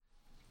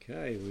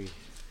Okay, we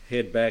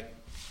head back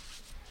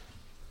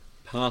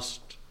past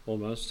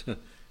almost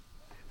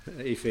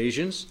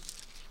Ephesians,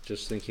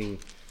 just thinking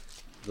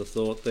the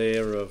thought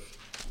there of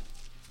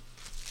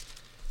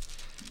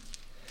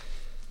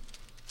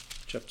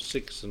chapter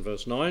 6 and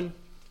verse 9,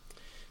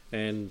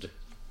 and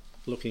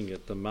looking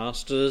at the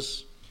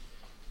masters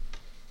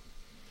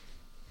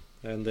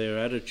and their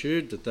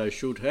attitude that they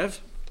should have.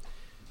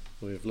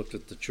 We've looked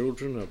at the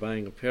children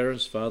obeying their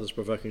parents, fathers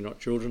provoking not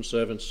children,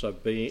 servants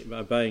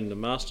obeying the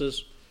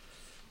masters,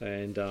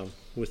 and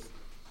with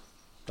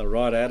the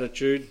right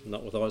attitude,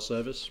 not with eye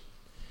service,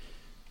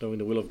 doing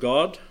the will of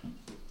God,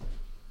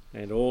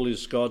 and all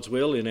is God's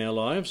will in our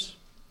lives,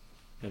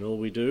 and all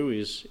we do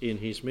is in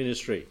his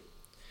ministry.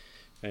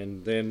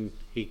 And then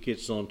he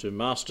gets on to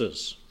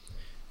masters,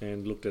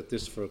 and looked at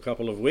this for a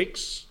couple of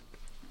weeks.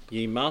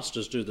 Ye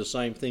masters, do the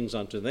same things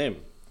unto them.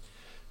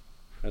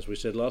 As we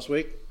said last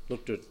week,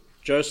 looked at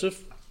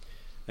Joseph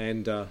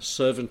and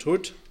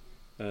servanthood,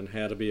 and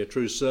how to be a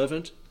true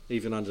servant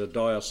even under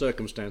dire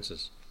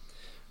circumstances.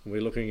 And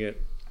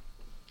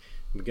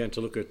began to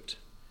look at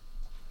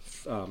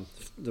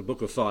the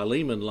book of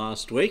Philemon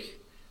last week,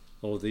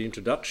 or the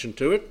introduction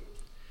to it,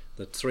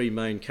 the three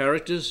main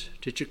characters,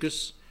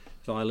 Tychicus,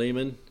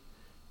 Philemon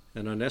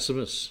and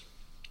Onesimus.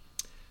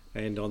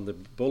 And on the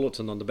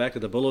bulletin, on the back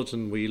of the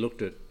bulletin, we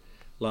looked at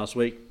last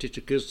week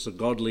Tychicus, a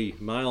godly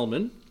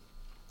mailman.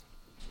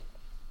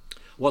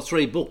 What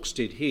three books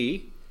did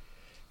he?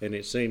 And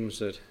it seems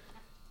that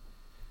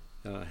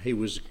he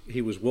was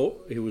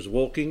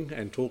walking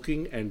and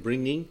talking and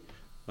bringing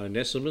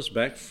Onesimus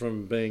back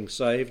from being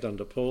saved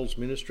under Paul's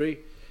ministry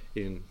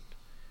in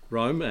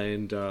Rome,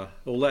 and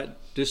all that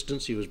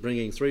distance he was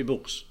bringing three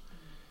books,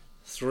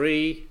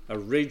 three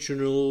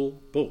original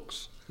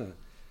books,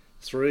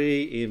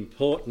 three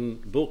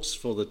important books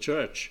for the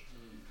church,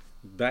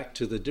 back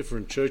to the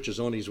different churches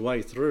on his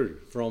way through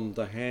from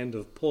the hand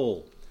of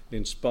Paul,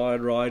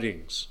 inspired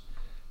writings.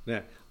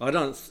 Now, I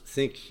don't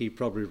think he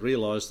probably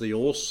realised the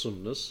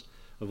awesomeness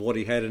of what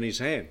he had in his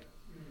hand.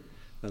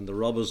 And the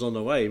robbers on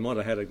the way, he might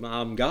have had an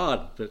armed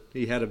guard, but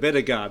he had a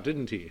better guard,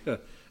 didn't he? A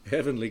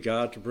heavenly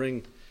guard to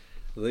bring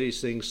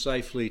these things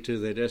safely to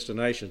their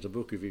destinations. The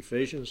book of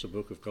Ephesians, the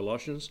book of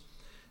Colossians,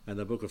 and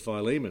the book of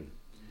Philemon.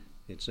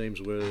 It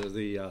seems were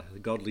the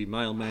godly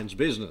mailman's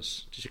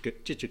business,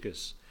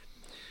 Tychicus.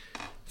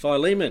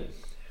 Philemon,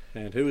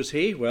 and who is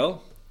he?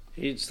 Well,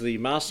 he's the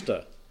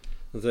master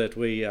that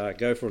we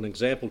go for an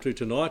example to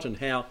tonight, and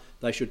how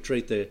they should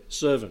treat their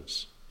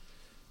servants.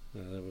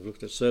 We've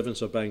looked at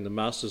servants obeying the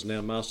masters.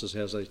 Now masters,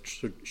 how they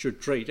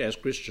should treat, as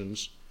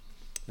Christians,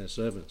 their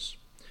servants.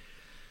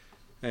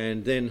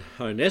 And then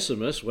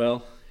Onesimus,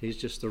 well, he's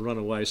just the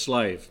runaway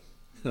slave.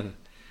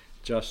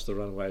 Just the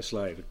runaway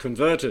slave. A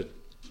converted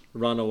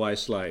runaway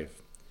slave.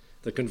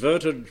 The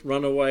converted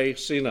runaway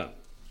sinner.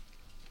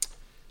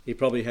 He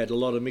probably had a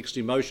lot of mixed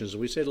emotions.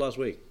 And we said last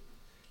week,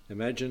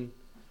 imagine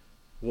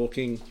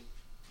walking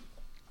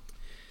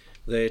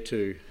there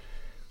to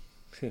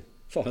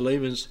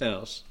Philemon's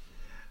house,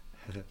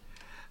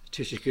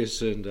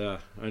 Tychicus and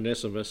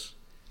Onesimus,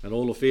 and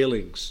all the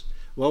feelings.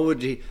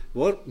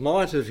 What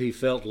might have he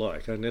felt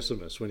like,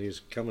 Onesimus, when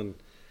he's coming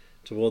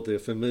toward the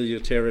familiar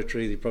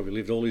territory? He probably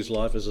lived all his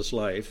life as a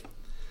slave,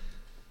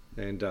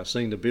 and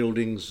seeing the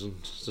buildings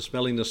and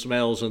smelling the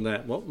smells and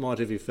that. What might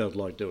have he felt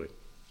like doing?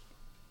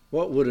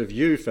 What would have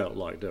you felt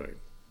like doing?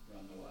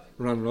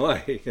 Run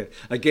away.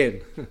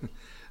 Again,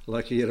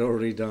 like he had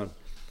already done.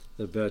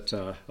 But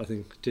I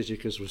think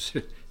Tychicus was,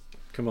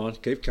 come on,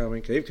 keep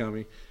coming.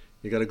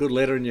 You got a good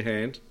letter in your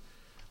hand.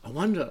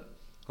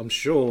 I'm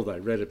sure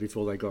they read it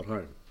before they got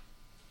home.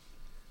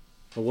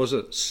 Or was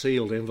it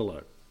sealed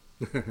envelope?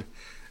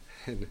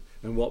 and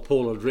what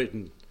Paul had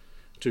written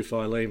to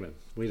Philemon,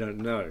 we don't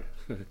know.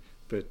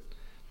 But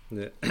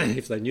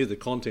if they knew the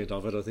content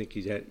of it, I think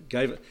he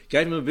gave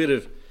him a bit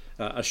of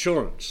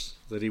assurance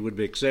that he would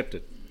be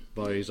accepted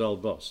by his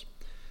old boss.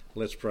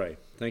 Let's pray.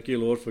 Thank you,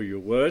 Lord, for your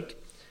word,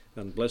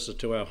 and bless it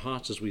to our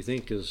hearts as we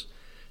think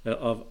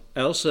of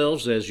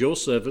ourselves as your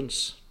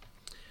servants.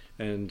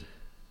 And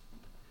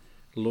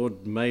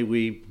Lord, may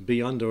we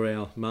be under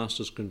our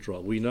master's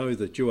control. We know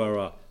that you are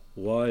a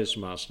wise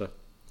master,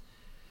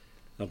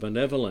 a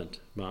benevolent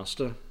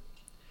master,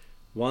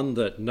 one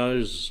that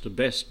knows the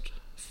best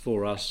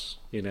for us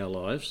in our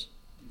lives.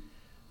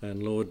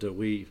 And Lord, that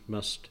we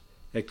must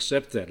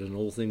accept that, and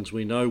all things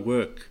we know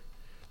work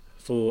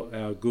for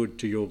our good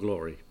to your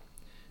glory.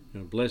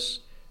 And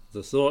bless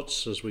the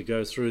thoughts as we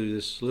go through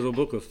this little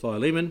book of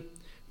Philemon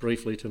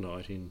briefly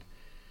tonight.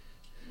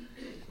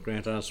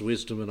 Grant us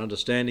wisdom and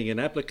understanding and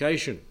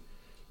application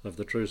of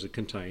the truths that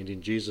contained.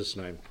 In Jesus'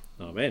 name,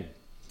 amen.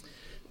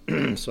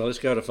 So let's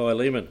go to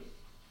Philemon.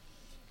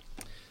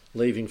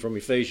 Leaving from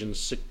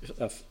Ephesians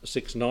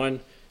 6:9.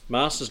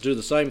 Masters, do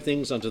the same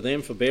things unto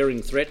them,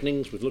 forbearing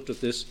threatenings. We've looked at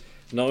this,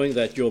 knowing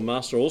that your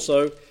master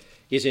also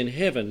is in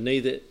heaven,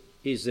 neither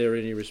is there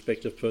any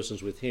respect of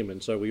persons with him.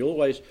 And so we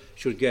always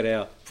should get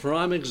our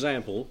prime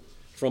example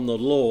from the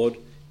Lord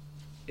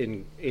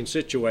in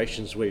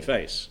situations we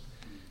face.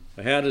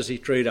 How does he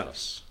treat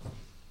us?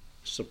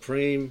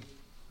 supreme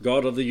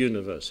God of the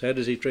universe. How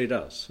does he treat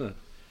us?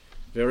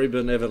 Very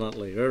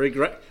benevolently, very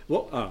great.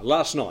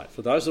 Last night,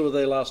 for those that were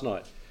there last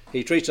night,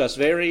 he treats us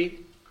very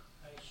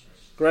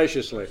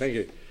graciously. Thank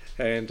you.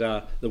 And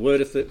the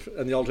word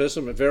in the Old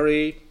Testament,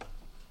 very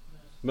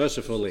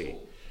mercifully.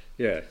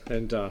 Yeah,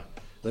 and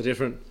the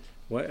different,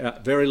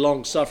 very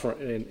long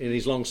suffering in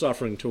his long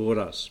suffering toward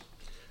us.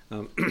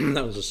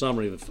 That was a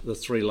summary of the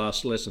three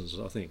last lessons,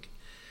 I think.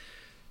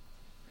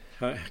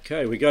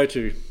 Okay, we go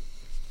to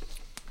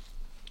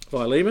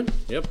Philemon.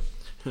 Yep.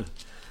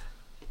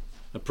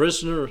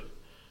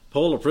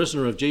 Paul, a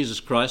prisoner of Jesus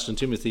Christ, and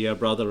Timothy, our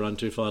brother,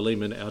 unto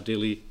Philemon, our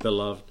dearly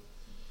beloved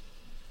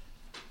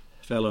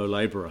fellow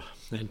labourer,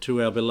 and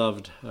to our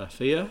beloved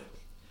Apphia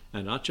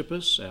and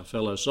Archippus, our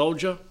fellow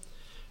soldier,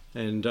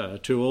 and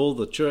to all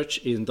the church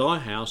in thy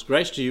house,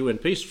 grace to you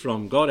and peace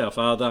from God our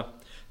Father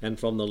and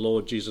from the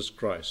Lord Jesus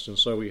Christ. And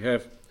so we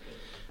have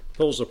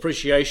Paul's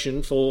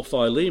appreciation for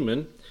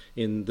Philemon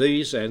in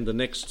these and the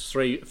next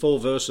 4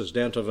 verses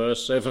down to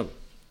verse 7.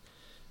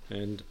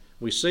 And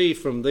we see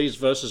from these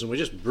verses, and we're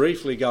just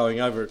briefly going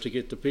over it to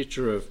get the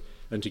picture of,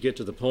 and to get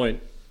to the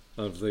point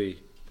of the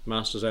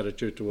master's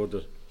attitude toward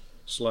the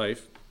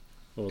slave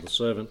or the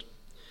servant.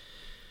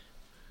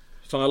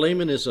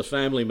 Philemon is a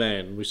family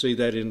man. We see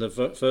that in the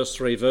first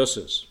 3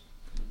 verses.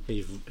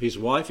 His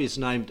wife is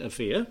named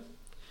Apphia.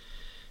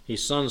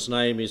 His son's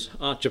name is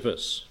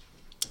Archippus.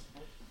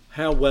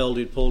 How well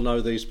did Paul know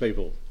these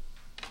people?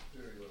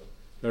 Very well.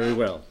 Very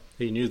well.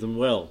 He knew them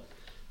well.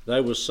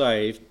 They were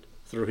saved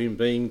through him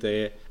being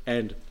there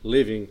and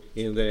living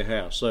in their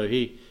house. So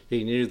he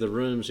knew the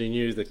rooms, he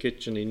knew the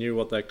kitchen, he knew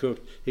what they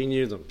cooked, he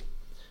knew them.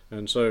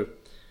 And so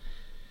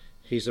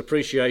his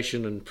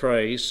appreciation and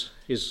praise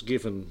is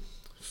given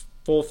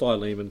for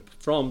Philemon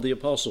from the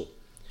apostle.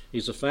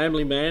 He's a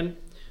family man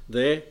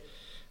there,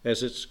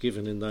 as it's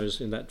given in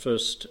the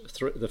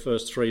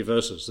first 3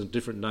 verses, the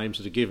different names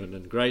that are given,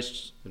 and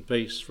grace and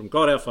peace from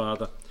God our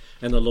Father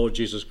and the Lord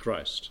Jesus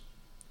Christ.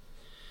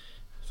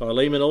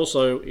 Philemon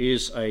also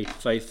is a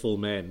faithful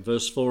man.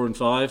 Verse 4 and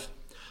 5,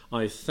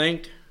 I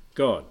thank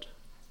God,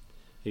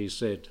 he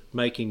said,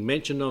 making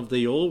mention of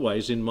thee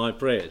always in my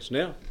prayers.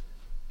 Now,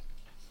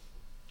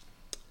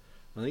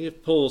 I think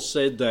if Paul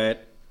said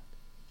that,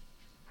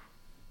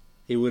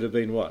 he would have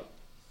been what?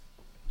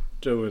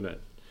 Doing it.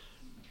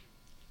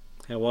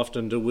 How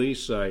often do we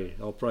say,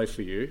 I'll pray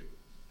for you,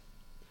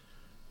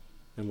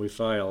 and we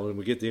fail, and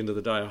we get to the end of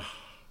the day,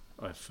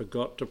 I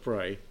forgot to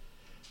pray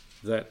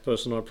that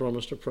person I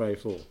promised to pray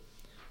for.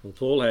 And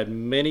Paul had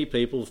many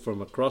people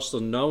from across the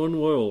known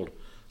world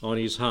on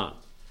his heart.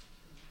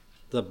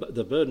 The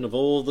burden of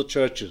all the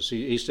churches,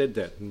 he said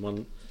that in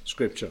one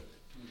scripture.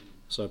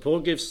 So Paul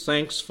gives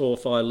thanks for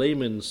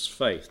Philemon's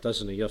faith,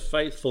 doesn't he? A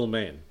faithful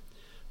man.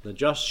 The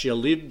just shall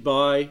live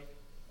by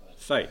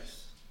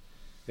faith,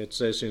 it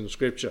says in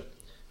scripture,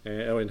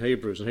 or in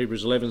Hebrews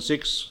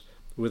 11:6,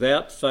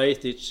 without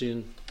faith it's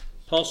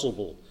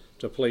impossible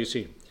to please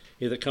him.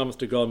 He that cometh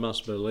to God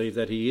must believe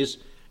that he is,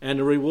 and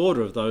a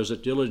rewarder of those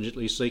that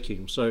diligently seek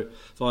him. So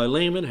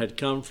Philemon had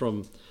come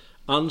from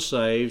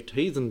unsaved,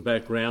 heathen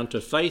background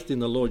to faith in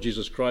the Lord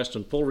Jesus Christ,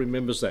 and Paul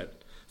remembers that.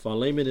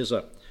 Philemon is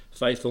a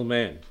faithful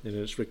man, and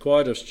it's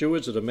required of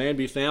stewards that a man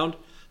be found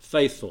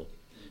faithful.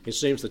 It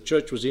seems the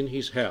church was in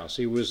his house.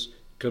 He was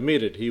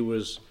committed. It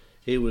was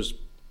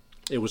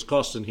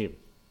costing him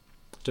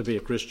to be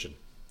a Christian.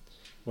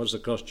 What does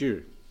it cost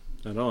you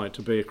and I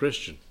to be a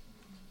Christian?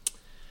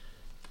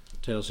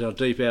 It tells how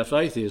deep our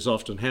faith is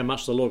often, how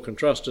much the Lord can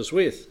trust us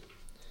with.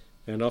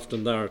 And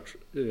often there are,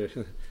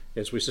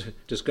 as we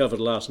discovered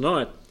last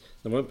night,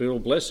 there won't be all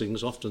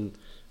blessings. Often,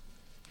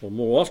 or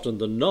more often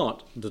than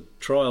not, the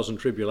trials and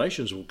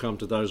tribulations will come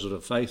to those that are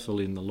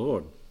faithful in the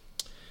Lord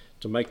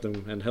to make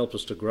them and help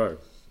us to grow.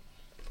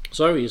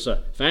 So he's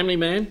a family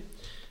man,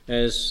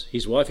 as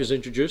his wife is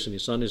introduced and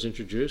his son is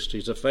introduced.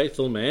 He's a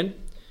faithful man,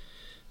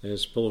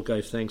 as Paul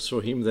gave thanks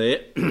for him there,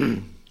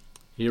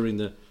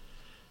 hearing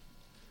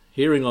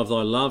of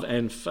thy love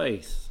and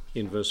faith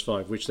in verse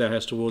 5, which thou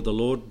hast toward the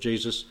Lord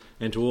Jesus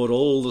and toward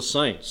all the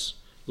saints.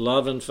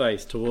 Love and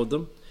faith toward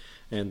them.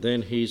 And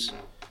then he's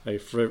a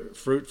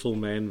fruitful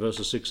man,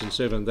 verses 6 and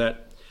 7,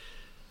 that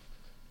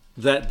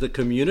the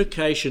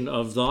communication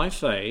of thy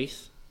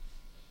faith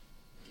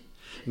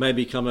may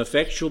become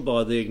effectual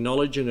by the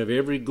acknowledging of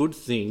every good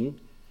thing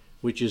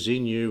which is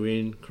in you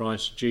in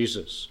Christ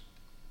Jesus.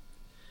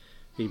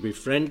 He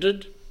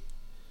befriended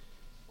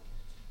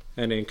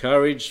and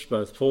encouraged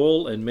both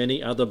Paul and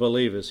many other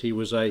believers. He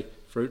was a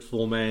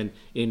fruitful man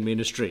in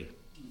ministry.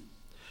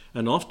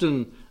 And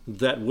often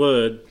that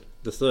word,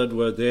 the third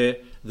word there,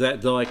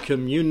 that thy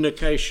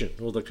communication,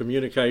 or the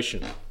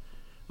communication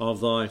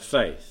of thy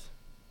faith,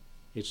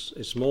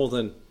 it's more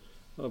than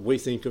we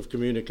think of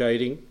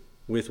communicating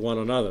with one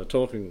another,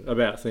 talking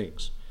about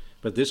things.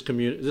 But this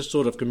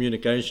sort of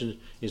communication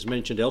is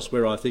mentioned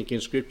elsewhere, I think,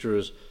 in Scripture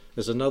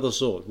as another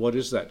sort. What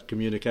is that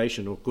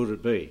communication, or could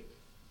it be?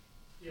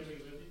 Daily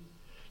living.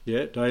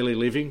 Yeah, daily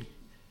living.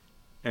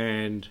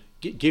 And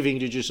giving,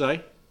 did you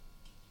say?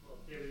 Well,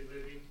 daily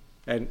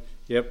living.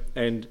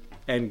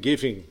 And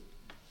giving.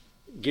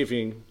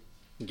 giving.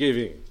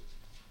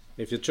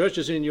 If the church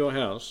is in your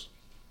house,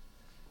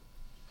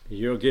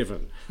 you're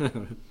given.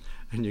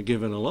 And you're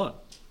given a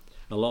lot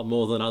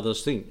more than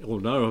others think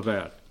or know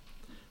about.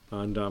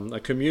 And a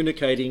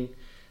communicating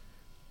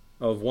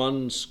of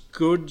one's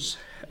goods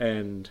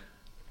and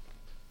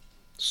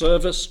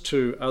service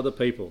to other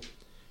people.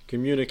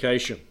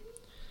 Communication.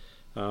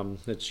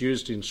 It's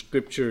used in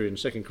Scripture in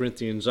 2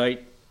 Corinthians 8,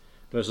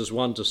 verses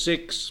 1 to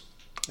 6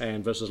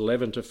 and verses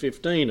 11 to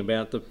 15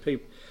 about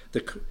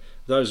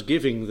those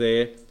giving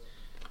there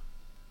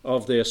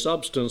of their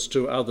substance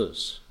to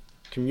others,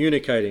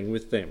 communicating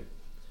with them,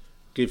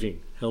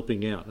 giving,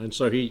 helping out. And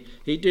so he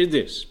did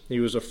this. He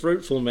was a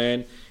fruitful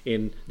man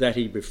in that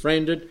he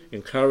befriended,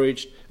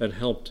 encouraged and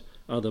helped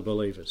other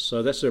believers.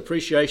 So that's the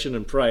appreciation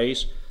and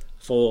praise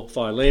for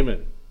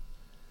Philemon.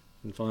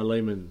 And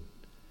Philemon,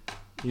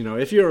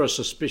 if you're a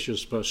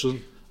suspicious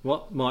person,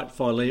 what might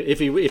Philemon, if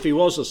he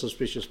was a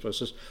suspicious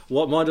person,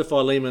 what might have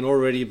Philemon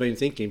already been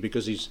thinking,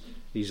 because he's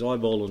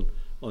eyeballing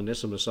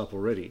Onesimus up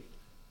already?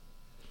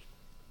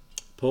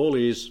 Paul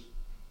is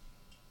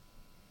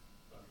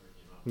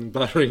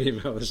buttering him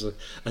up.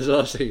 As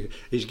I see,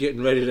 he's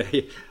getting ready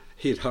to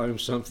hit home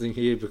something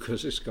here,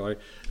 because this guy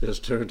has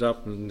turned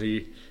up and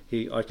he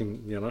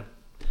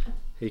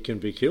can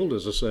be killed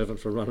as a servant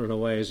for running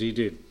away as he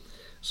did.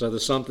 So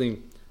there's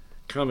something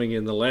coming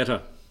in the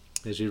latter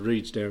as he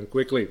reads down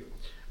quickly.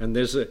 And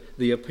there's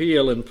the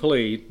appeal and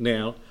plea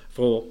now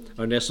for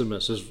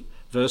Onesimus, as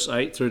verse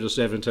 8 through to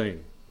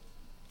 17.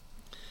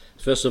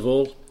 First of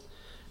all,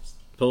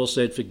 Paul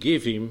said,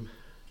 "Forgive him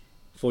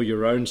for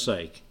your own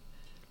sake.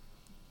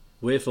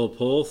 Wherefore,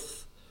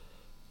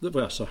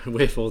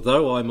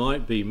 though I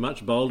might be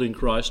much bold in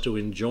Christ to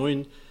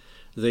enjoin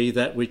thee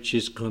that which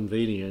is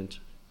convenient,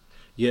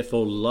 yet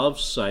for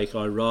love's sake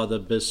I rather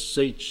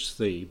beseech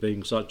thee,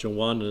 being such a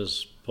one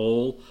as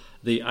Paul,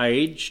 the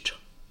aged."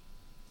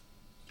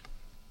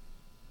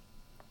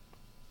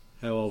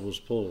 How old was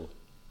Paul?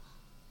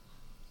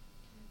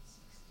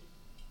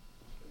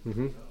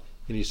 In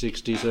his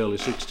 60s, early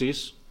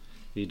 60s.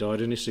 He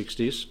died in his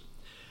 60s.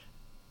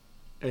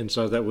 And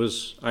so that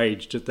was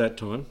aged at that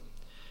time.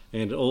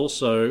 And now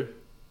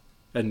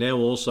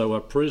also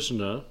a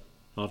prisoner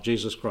of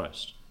Jesus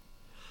Christ.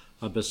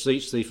 I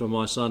beseech thee for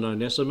my son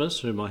Onesimus,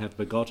 whom I have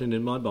begotten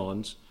in my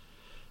bonds,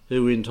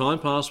 who in time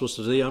past was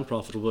to thee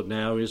unprofitable, but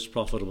now is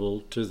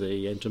profitable to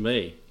thee and to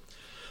me,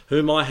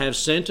 whom I have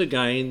sent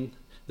again.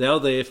 Thou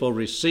therefore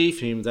receive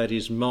him that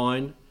is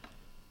mine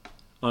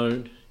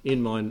own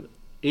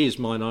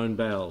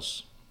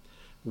bowels,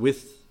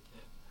 with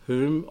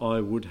whom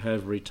I would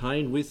have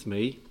retained with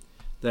me,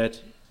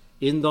 that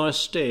in thy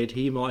stead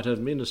he might have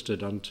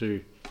ministered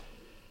unto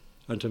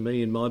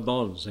me in my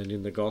bonds and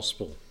in the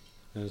gospel.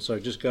 And so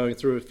just going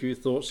through a few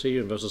thoughts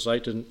here in verses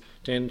 8 and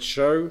 10,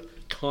 show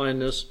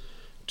kindness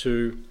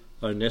to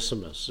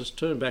Onesimus. Just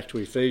turn back to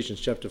Ephesians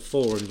chapter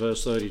 4 and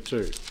verse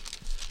 32.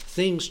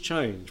 Things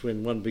change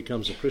when one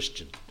becomes a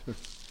Christian.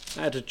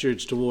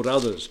 Attitudes toward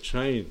others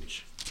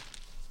change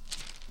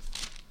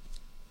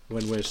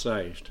when we're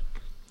saved.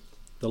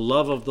 The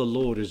love of the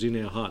Lord is in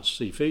our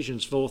hearts.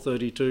 Ephesians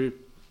 4:32.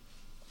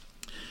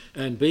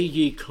 And be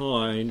ye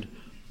kind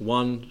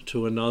one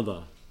to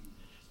another,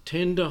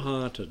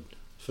 tender-hearted,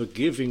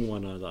 forgiving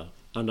one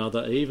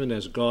another, even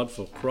as God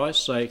for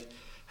Christ's sake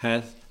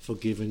hath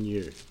forgiven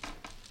you.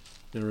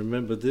 Now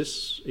remember,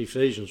 this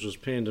Ephesians was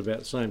penned about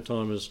the same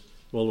time as,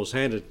 was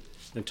handed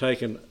and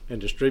taken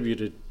and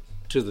distributed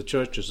to the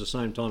churches the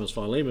same time as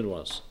Philemon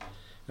was.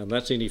 And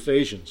that's in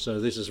Ephesians. So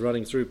this is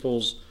running through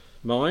Paul's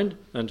mind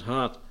and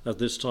heart at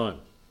this time.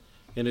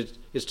 And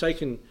it's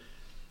taken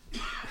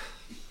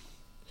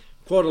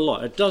quite a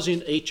lot. It does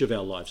in each of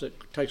our lives. It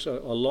takes a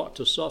lot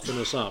to soften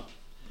us up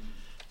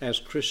as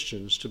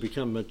Christians to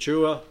become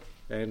mature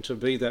and to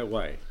be that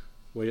way.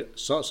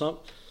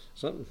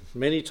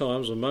 Many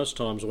times, or most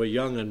times, we're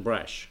young and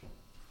brash.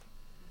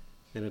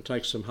 And it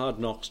takes some hard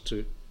knocks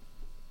to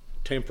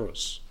temper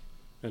us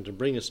and to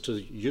bring us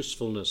to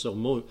usefulness,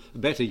 or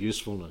better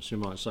usefulness, you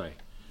might say.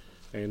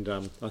 And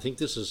I think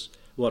this is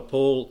what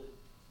Paul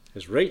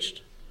has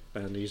reached,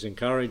 and he's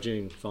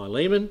encouraging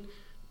Philemon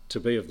to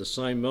be of the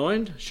same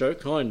mind. Show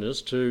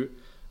kindness to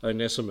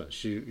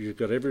Onesimus. You've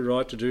got every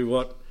right to do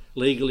what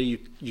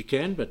legally you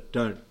can, but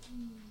don't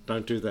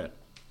do that.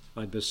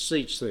 I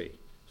beseech thee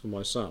for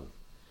my son.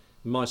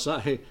 My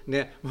son.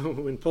 Now,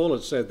 when Paul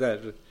had said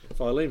that,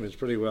 Philemon's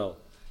pretty well,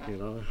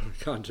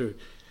 can't do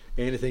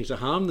anything to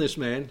harm this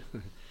man.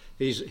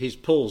 He's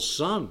Paul's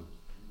son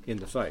in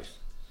the faith.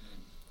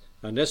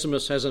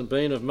 Onesimus hasn't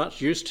been of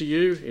much use to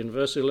you in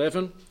verse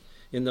 11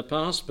 in the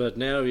past, but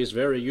now he's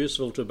very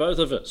useful to both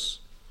of us,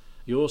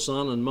 your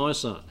son and my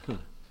son.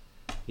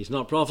 He's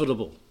not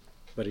profitable,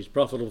 but he's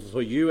profitable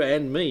for you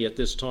and me at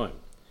this time.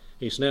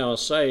 He's now a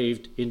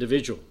saved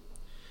individual.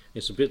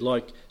 It's a bit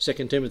like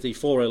 2 Timothy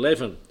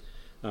 4:11,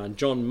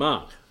 John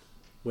Mark,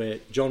 where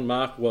John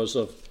Mark was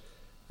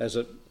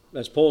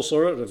as Paul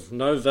saw it, of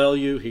no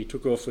value. He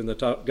took off when the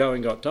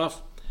going got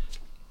tough.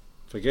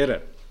 Forget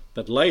it.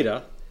 But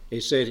later, he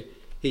said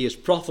he is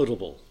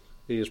profitable.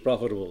 he is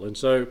profitable. And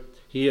so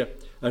here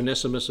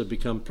Onesimus had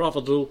become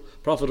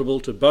profitable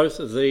to both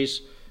of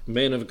these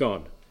men of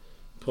God,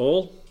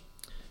 Paul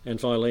and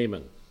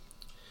Philemon.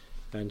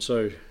 And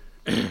so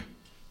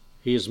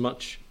he is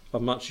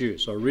of much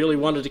use. I really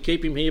wanted to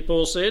keep him here,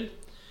 Paul said,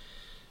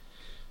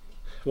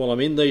 while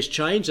I'm in these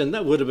chains, and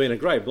that would have been a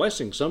great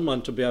blessing,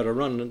 someone to be able to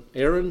run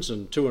errands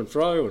and to and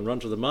fro and run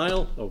to the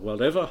mail or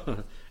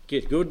whatever,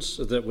 get goods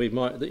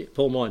that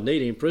Paul might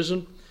need in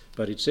prison,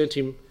 but he'd sent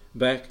him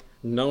back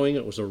knowing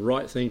it was the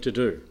right thing to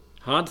do.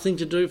 Hard thing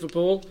to do for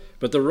Paul,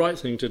 but the right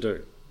thing to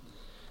do.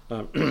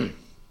 I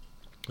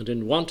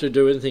didn't want to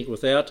do anything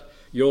without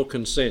your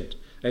consent,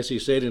 as he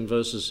said in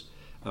verses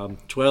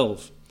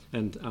 12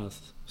 and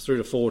through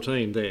to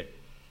 14 there.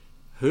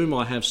 Whom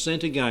I have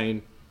sent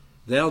again,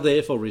 thou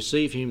therefore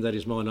receive him that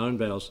is mine own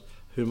bowels,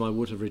 whom I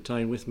would have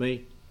retained with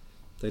me,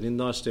 that in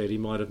thy stead he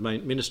might have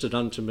ministered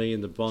unto me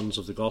in the bonds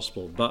of the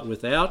gospel. But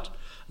without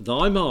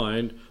thy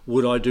mind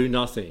would I do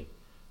nothing,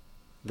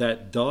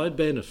 that thy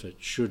benefit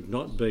should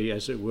not be,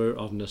 as it were,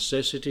 of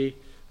necessity,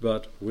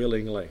 but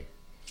willingly.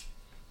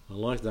 I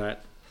like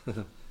that.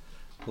 I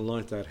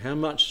like that. How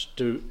much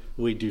do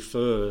we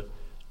defer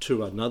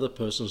to another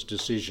person's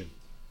decision?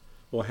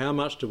 Or how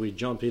much do we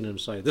jump in and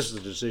say, this is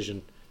the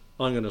decision,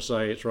 I'm going to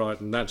say it's right,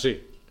 and that's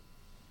it?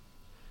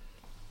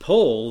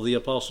 Paul the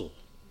apostle,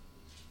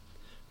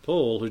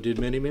 Paul who did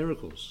many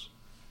miracles,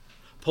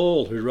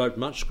 Paul who wrote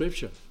much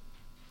scripture,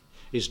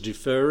 is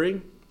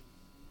deferring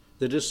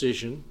the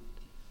decision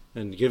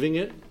and giving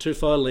it to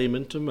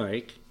Philemon to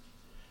make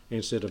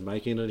instead of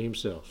making it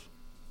himself.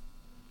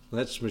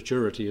 That's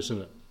maturity,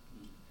 isn't it?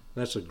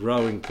 That's a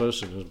growing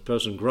person, a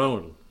person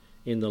growing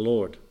in the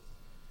Lord.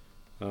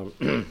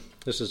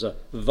 This is a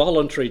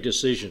voluntary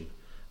decision,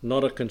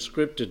 not a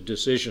conscripted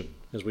decision,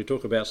 as we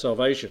talk about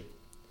salvation.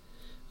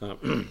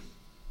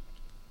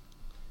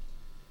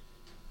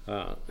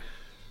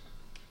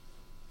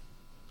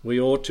 We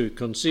ought to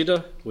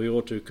consider, we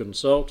ought to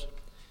consult,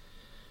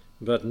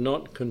 but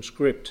not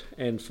conscript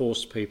and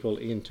force people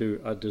into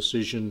a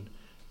decision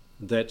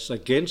that's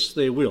against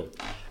their will.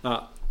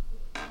 How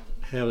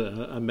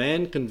a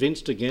man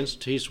convinced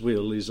against his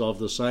will is of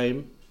the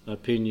same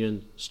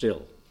opinion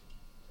still.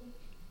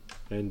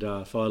 And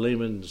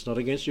Philemon is not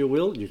against your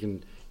will.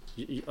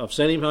 I've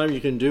sent him home.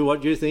 You can do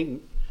what you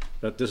think,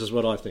 but this is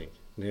what I think.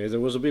 Now, there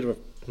was a bit of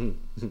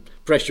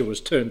pressure was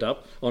turned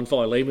up on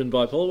Philemon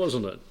by Paul,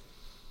 wasn't it?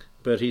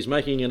 But he's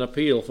making an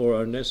appeal for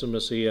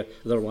Onesimus here,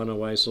 the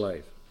runaway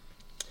slave,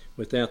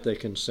 without their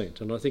consent.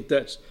 And I think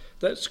that's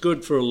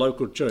good for a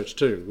local church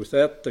too,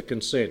 without the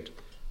consent.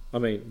 I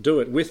mean, do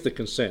it with the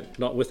consent,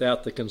 not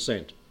without the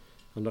consent.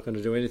 I'm not going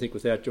to do anything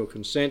without your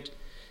consent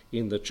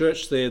in the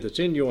church there that's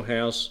in your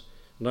house,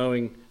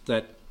 knowing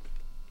that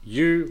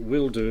you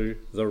will do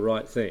the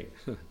right thing.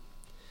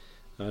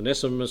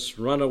 Onesimus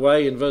run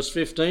away in verse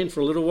 15 for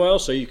a little while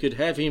so you could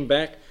have him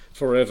back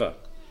forever.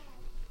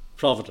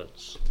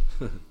 Providence.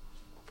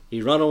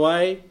 He run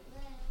away,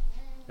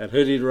 and who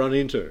did he run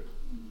into?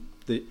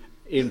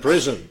 In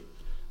prison.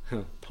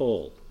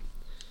 Paul.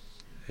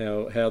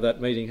 How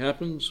that meeting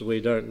happens, we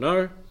don't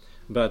know,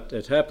 but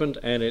it happened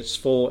and it's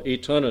for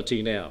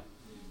eternity now.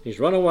 He's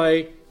run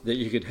away that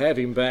you could have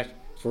him back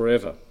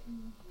forever.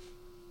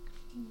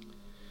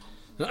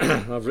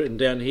 I've written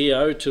down here,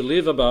 oh, to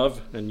live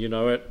above, and you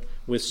know it,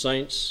 with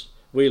saints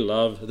we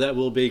love, that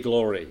will be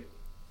glory.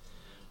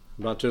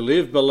 But to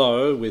live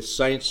below with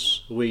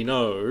saints we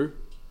know,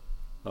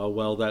 oh,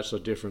 well, that's a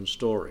different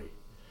story.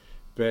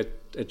 But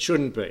it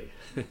shouldn't be.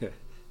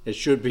 It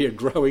should be a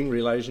growing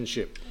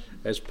relationship,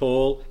 as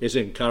Paul is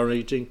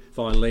encouraging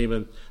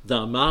Philemon,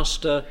 the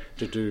master,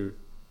 to do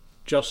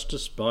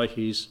justice by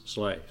his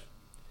slave.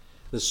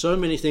 There's so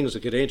many things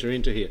that could enter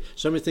into here,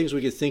 so many things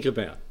we could think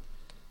about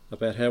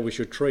how we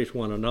should treat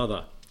one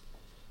another.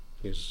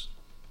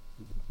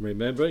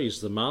 Remember,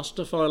 he's the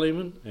master,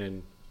 Philemon,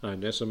 and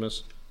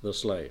Onesimus the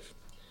slave.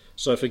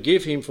 So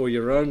forgive him for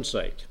your own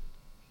sake.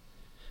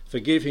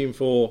 Forgive him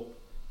for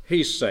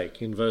his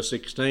sake, in verse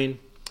 16.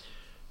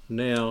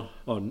 Not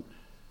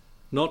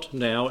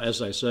now as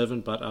a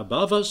servant, but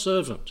above a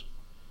servant,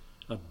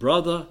 a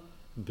brother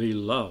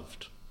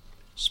beloved,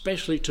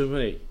 especially to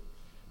me.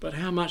 But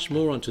how much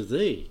more unto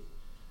thee,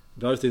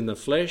 both in the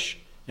flesh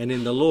and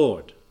in the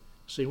Lord.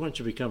 See, once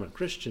you become a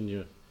Christian,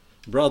 you're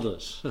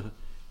brothers.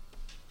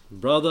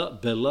 Brother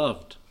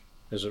beloved,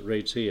 as it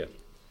reads here.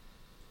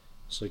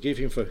 So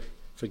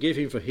forgive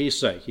him for his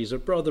sake. He's a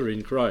brother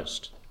in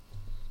Christ.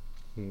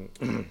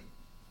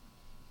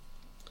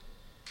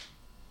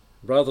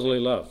 Brotherly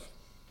love.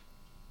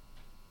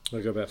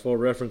 I've got about 4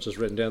 references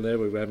written down there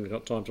we haven't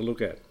got time to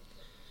look at.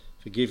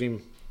 Forgive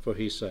him for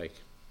his sake.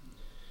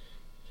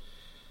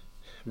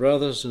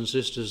 Brothers and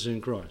sisters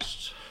in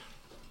Christ,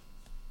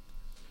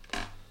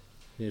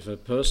 if a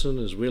person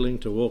is willing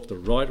to walk the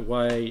right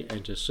way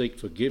and to seek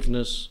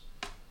forgiveness,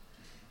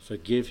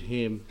 forgive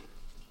him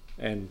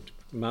and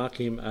mark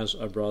him as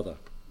a brother.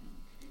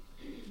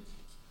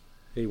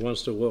 He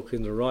wants to walk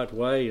in the right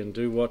way and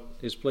do what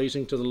is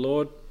pleasing to the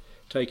Lord,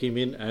 take him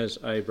in as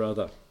a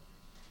brother.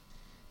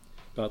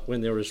 But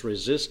when there is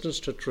resistance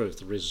to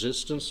truth,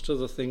 resistance to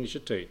the things you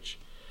teach,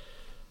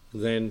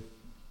 then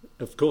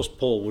of course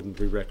Paul wouldn't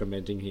be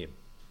recommending him.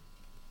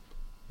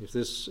 If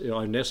this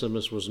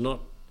Onesimus was not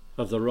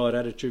of the right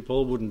attitude,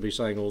 Paul wouldn't be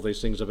saying all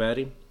these things about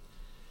him,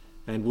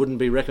 and wouldn't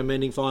be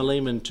recommending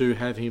Philemon to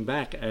have him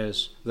back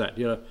as that.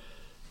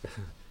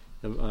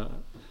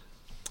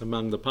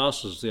 Among the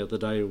pastors the other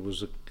day, there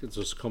was a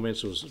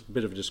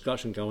bit of a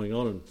discussion going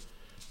on, and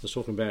was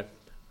talking about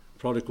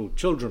prodigal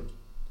children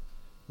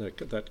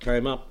that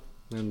came up,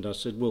 and I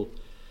said, well,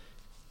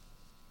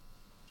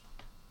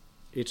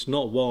 it's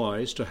not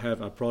wise to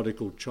have a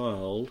prodigal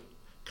child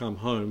come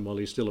home while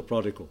he's still a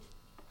prodigal.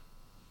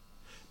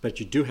 But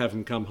you do have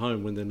them come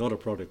home when they're not a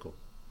prodigal,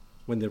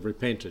 when they've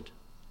repented.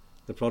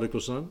 The prodigal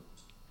son,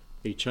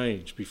 he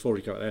changed before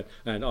he got out.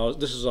 And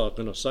this is what I'm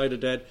going to say to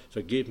Dad,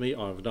 forgive me,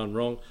 I've done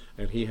wrong,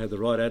 and he had the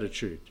right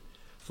attitude.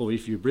 For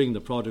if you bring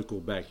the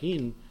prodigal back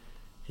in,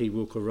 he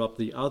will corrupt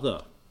the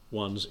other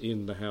ones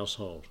in the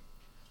household.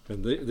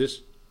 And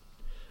this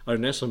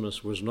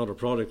Onesimus was not a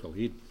prodigal.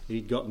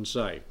 He'd gotten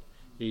saved.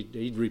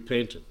 He'd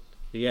repented.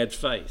 He had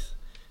faith.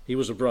 He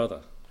was a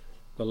brother,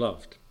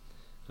 beloved.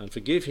 And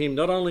forgive him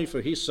not only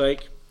for his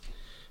sake,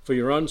 for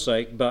your own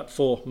sake, but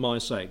for my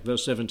sake.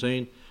 Verse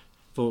 17,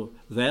 for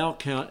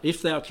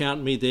if thou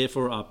count me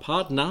therefore a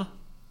partner,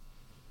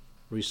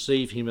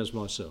 receive him as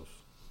myself.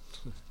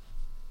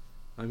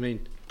 I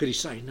mean, could he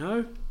say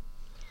no?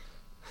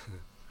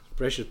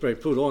 Pressure's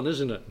pretty put on,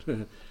 isn't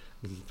it?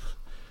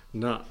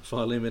 No,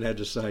 Philemon had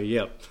to say,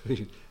 yep,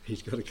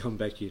 he's got to come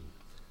back in.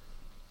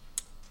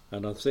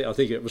 And I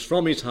think it was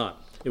from his heart.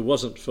 It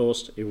wasn't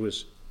forced. It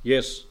was,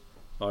 yes,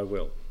 I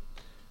will.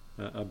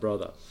 A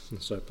brother.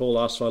 So Paul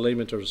asked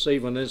Philemon to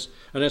receive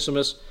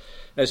Onesimus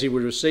as he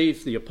would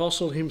receive the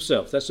apostle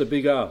himself. That's a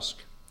big ask,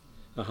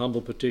 a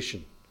humble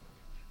petition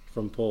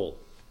from Paul,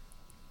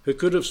 who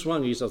could have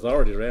swung his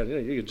authority around.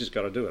 You just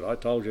got to do it. I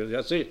told you,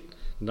 that's it.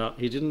 No,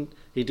 he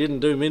didn't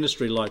do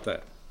ministry like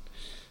that.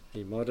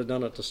 He might have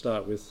done it to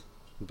start with,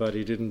 but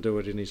he didn't do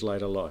it in his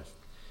later life.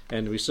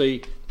 And we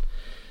see,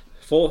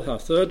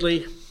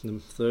 thirdly, the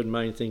third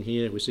main thing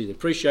here, we see the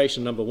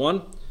appreciation, number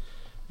one,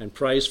 and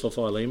praise for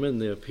Philemon,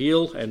 the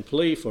appeal and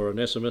plea for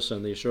Onesimus,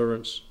 and the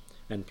assurance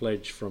and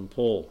pledge from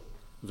Paul.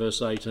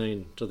 Verse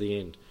 18 to the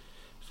end.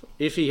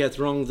 If he hath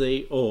wronged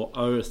thee or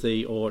oweth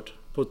thee aught,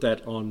 put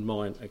that on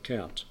mine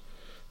account.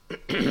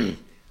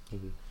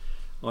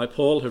 I,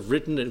 Paul, have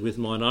written it with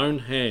mine own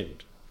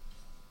hand.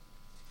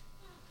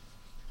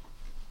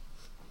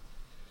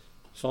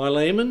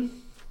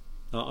 Philemon,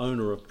 an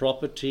owner of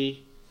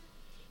property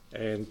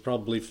and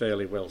probably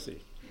fairly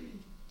wealthy.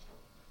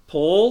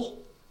 Paul,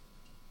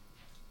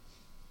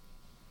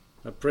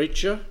 a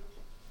preacher.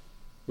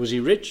 Was he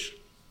rich?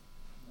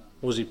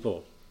 Or was he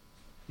poor?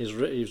 He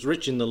was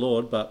rich in the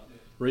Lord, but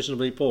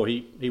reasonably poor.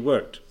 He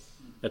worked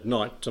at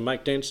night to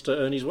make dents to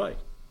earn his way.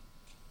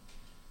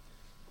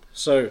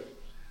 So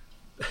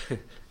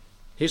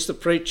here's the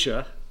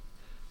preacher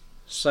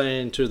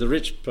saying to the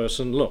rich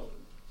person, look,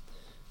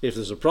 if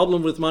there's a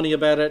problem with money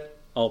about it,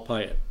 I'll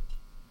pay it.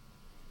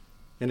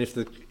 And if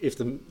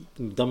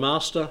the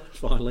master,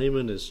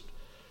 Philemon, is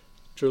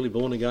truly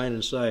born again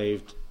and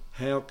saved,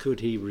 how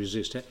could he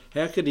resist?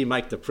 How could he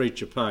make the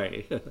preacher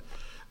pay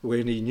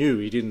when he knew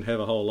he didn't have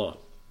a whole lot?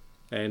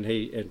 And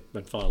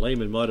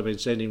Philemon might have been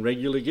sending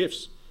regular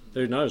gifts,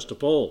 who knows, to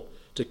Paul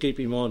to keep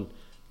him on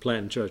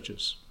planting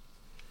churches,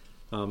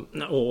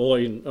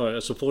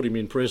 or support him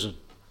in prison.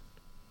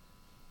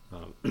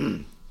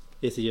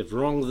 If he have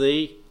wronged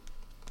thee,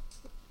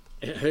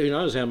 who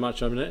knows how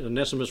much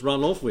Onesimus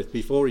run off with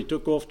before he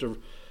took off to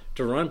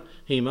Rome.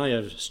 He may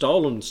have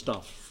stolen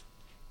stuff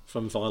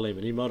from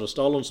Philemon. He might have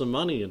stolen some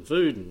money and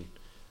food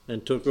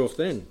and took off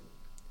then.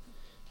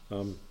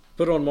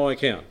 Put on my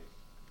account.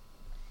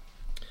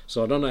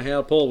 So I don't know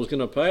how Paul was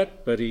going to pay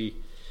it, but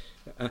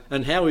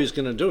and how he's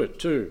going to do it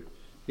too.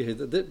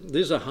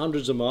 These are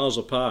hundreds of miles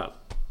apart.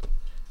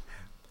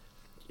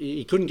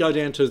 He couldn't go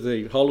down to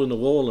the hole in the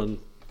wall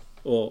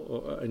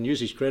and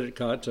use his credit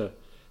card to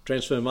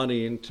transfer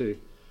money into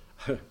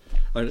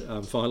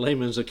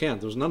Philemon's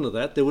account. There was none of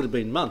that. There would have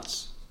been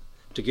months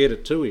to get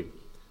it to him.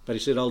 But he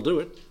said, I'll do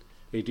it.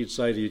 He did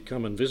say that he'd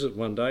come and visit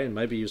one day, and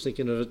maybe he was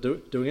thinking of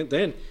doing it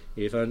then,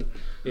 if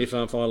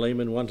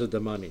Philemon wanted the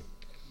money.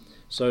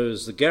 So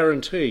as the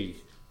guarantee,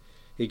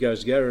 he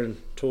goes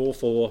guarantor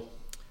for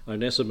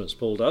Onesimus,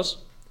 Paul does.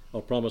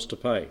 I'll promise to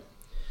pay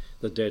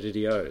the debt that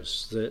he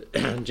owes.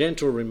 The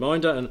gentle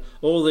reminder, and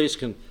all these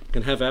can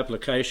have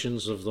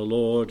applications of the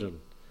Lord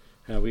and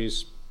how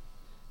he's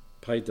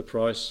paid the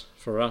price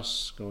for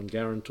us, gone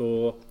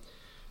guarantor.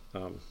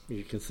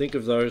 You can think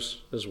of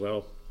those as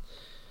well.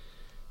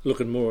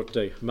 Looking more at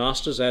the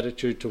master's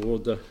attitude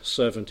toward the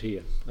servant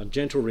here. A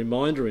gentle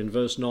reminder in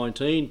verse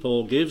 19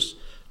 Paul gives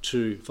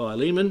to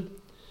Philemon,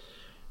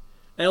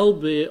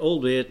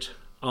 albeit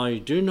I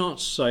do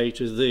not say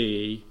to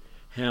thee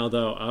how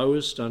thou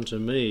owest unto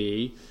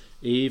me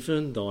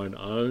even thine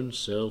own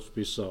self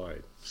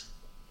beside.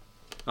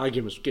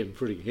 Argument's getting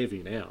pretty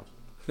heavy now.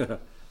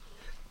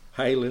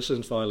 Hey,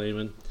 listen,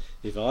 Philemon,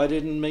 if I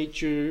didn't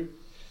meet you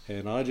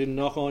and I didn't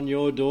knock on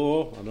your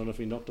door, I don't know if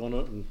he knocked on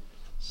it and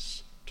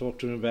talked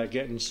to him about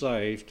getting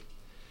saved,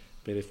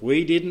 but if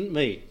we didn't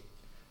meet,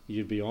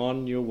 you'd be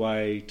on your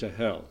way to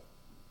hell.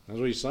 That's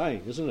what he's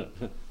saying, isn't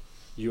it?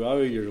 You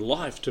owe your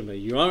life to me.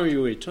 You owe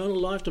your eternal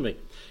life to me.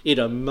 It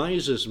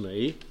amazes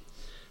me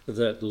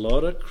that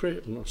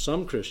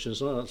some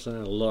Christians, I'm not saying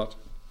a lot,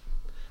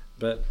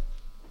 but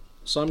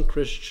some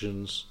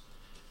Christians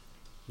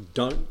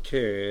don't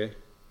care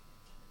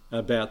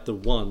about the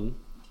one,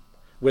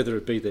 whether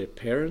it be their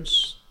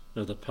parents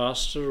or the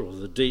pastor or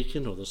the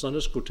deacon or the Sunday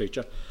school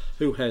teacher,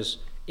 who has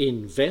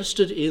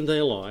invested in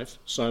their life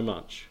so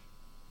much,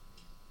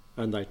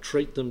 and they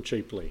treat them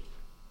cheaply.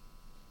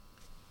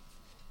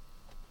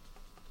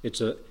 It's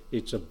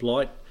a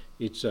blight,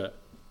 it's a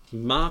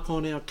mark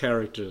on our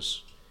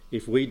characters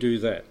if we do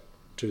that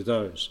to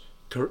those.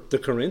 The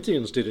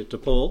Corinthians did it to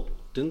Paul,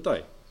 didn't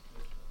they?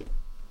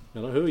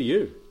 You know, who are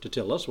you to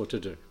tell us what to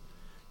do?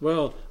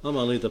 Well, I'm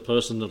only the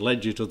person that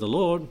led you to the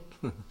Lord.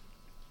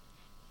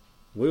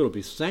 We ought to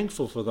be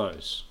thankful for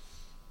those.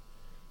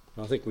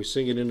 I think we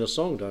sing it in a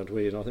song, don't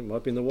we? And I think it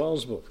might be in the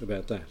Wells book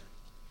about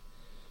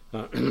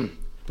that.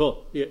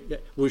 Paul,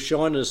 will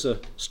shine as the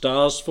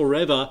stars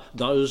forever,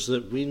 those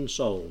that win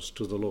souls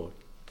to the Lord.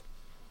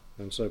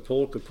 And so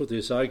Paul could put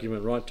this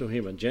argument right to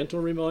him. A gentle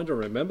reminder,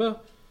 remember,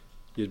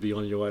 you'd be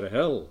on your way to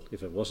hell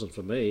if it wasn't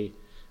for me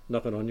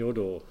knocking on your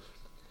door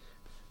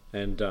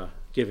and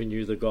giving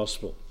you the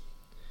gospel.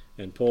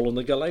 And Paul and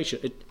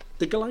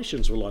the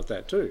Galatians were like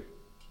that too.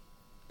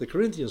 The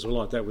Corinthians were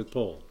like that with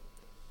Paul.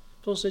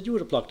 Paul said, you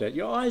would have plucked out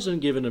your eyes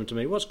and given them to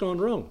me. What's gone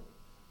wrong?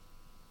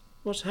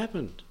 What's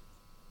happened?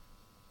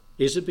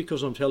 Is it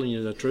because I'm telling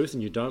you the truth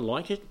and you don't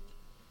like it?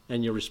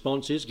 And your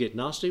response is, get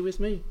nasty with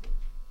me?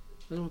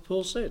 That's what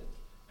Paul said.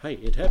 Hey,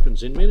 it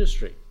happens in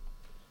ministry.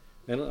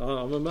 And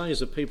I'm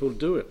amazed that people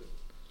do it.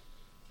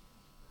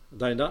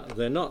 They're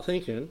not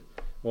thinking,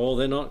 well,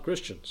 they're not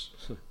Christians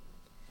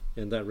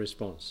in that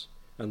response.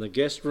 And the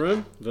guest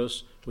room,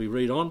 verse we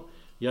read on,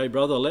 yea,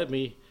 brother, let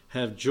me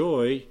have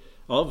joy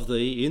of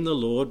thee in the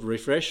Lord,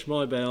 refresh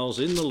my bowels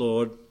in the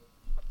Lord,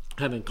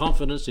 having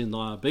confidence in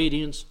thy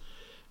obedience.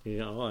 You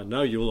know, I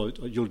know you'll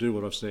do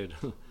what I've said.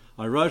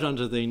 I wrote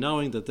unto thee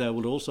knowing that thou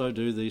wilt also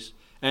do this,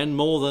 and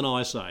more than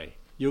I say.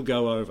 You'll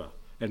go over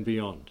and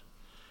beyond.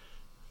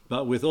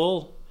 But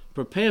withal,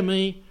 prepare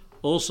me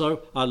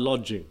also a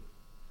lodging,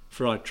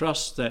 for I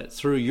trust that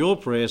through your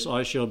prayers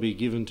I shall be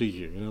given to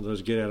you. In other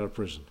words, get out of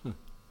prison.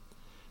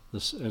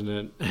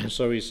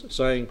 So he's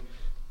saying,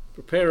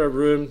 prepare a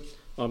room,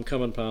 I'm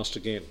coming past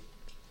again.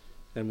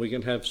 And we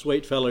can have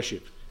sweet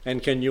fellowship.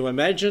 And can you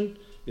imagine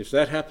if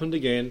that happened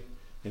again,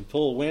 and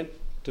Paul went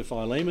to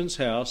Philemon's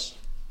house,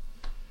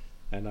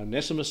 and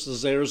Onesimus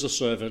was there as a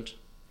servant,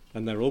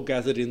 and they're all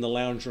gathered in the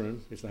lounge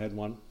room, if they had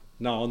one.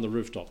 No, on the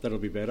rooftop, that'll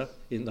be better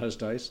in those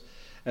days.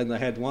 And they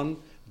had one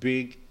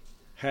big,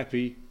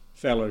 happy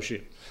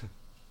fellowship.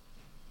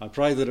 I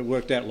pray that it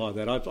worked out like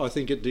that. I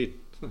think it did.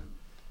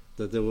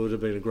 That there would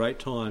have been a great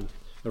time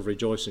of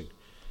rejoicing.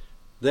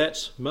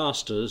 That's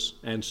masters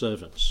and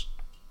servants.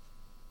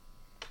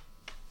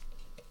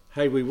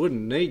 Hey, we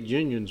wouldn't need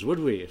unions, would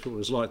we, if it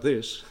was like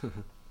this?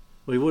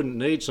 We wouldn't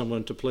need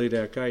someone to plead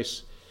our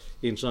case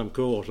in some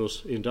court or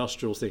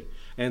industrial thing.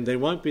 And there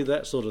won't be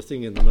that sort of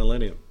thing in the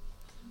millennium.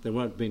 There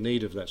won't be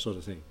need of that sort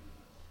of thing.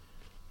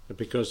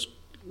 Because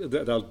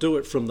they'll do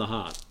it from the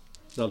heart.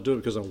 They'll do it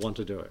because they want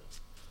to do it.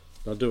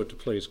 They'll do it to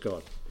please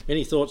God.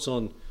 Any thoughts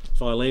on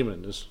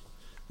Philemon?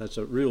 That's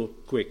a real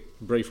quick,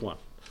 brief one.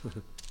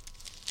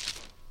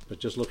 But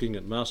just looking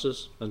at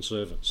masters and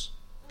servants.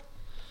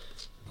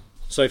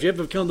 So if you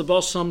ever become the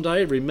boss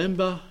someday,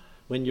 remember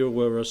when you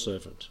were a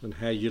servant and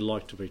how you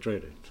like to be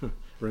treated.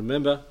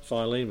 Remember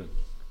Philemon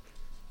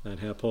and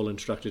how Paul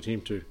instructed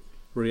him to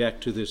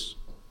react to this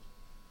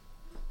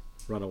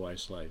runaway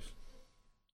slave.